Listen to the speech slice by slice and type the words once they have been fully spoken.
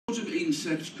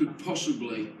insect could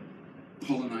possibly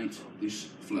pollinate this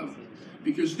flower,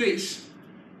 because this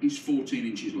is 14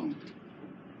 inches long.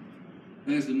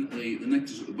 There's the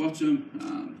nectar's at the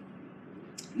bottom.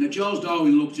 Now Charles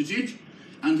Darwin looked at it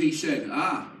and he said,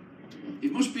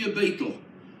 it must be a beetle.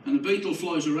 And the beetle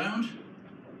flies around,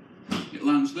 it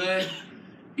lands there,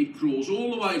 it crawls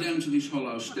all the way down to this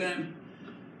hollow stem,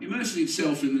 immerses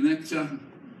itself in the nectar,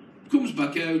 comes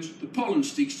back out, the pollen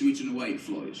sticks to it and away it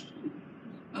flies.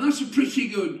 And that's a pretty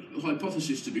good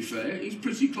hypothesis, to be fair. He's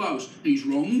pretty close. He's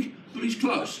wrong, but he's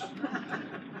close.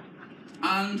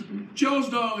 And Charles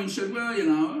Darwin said, well, you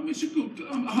know, it's a good,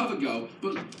 I'll have a go.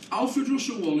 But Alfred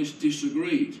Russel Wallace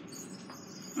disagreed.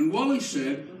 And Wallace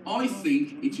said, I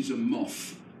think it is a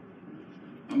moth.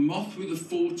 A moth with a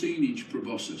 14-inch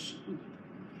proboscis.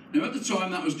 Now, at the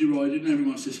time, that was derided, and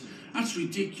everyone says, that's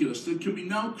ridiculous. There can be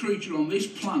no creature on this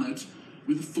planet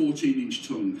with a 14-inch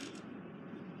tongue.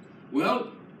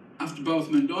 Well, after both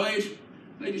men died,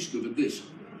 they discovered this.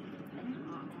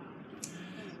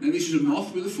 Now, this is a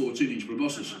moth with a 14-inch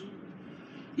proboscis.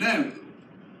 Now,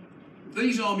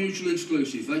 these are mutually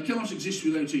exclusive. They cannot exist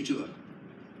without each other.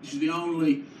 This is the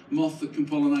only moth that can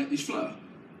pollinate this flower.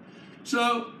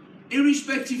 So,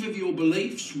 irrespective of your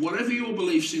beliefs, whatever your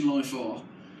beliefs in life are,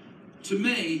 to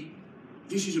me,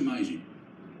 this is amazing.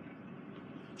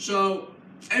 So,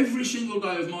 every single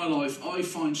day of my life, I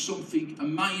find something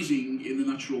amazing in the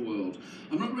natural world.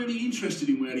 I'm not really interested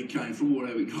in where it came from or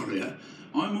how it got here.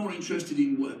 I'm more interested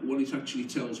in what it actually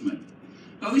tells me.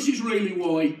 Now, this is really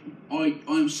why I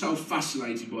am so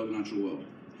fascinated by the natural world.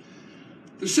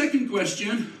 The second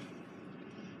question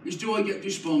is, do I get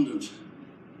despondent?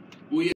 Well, yeah.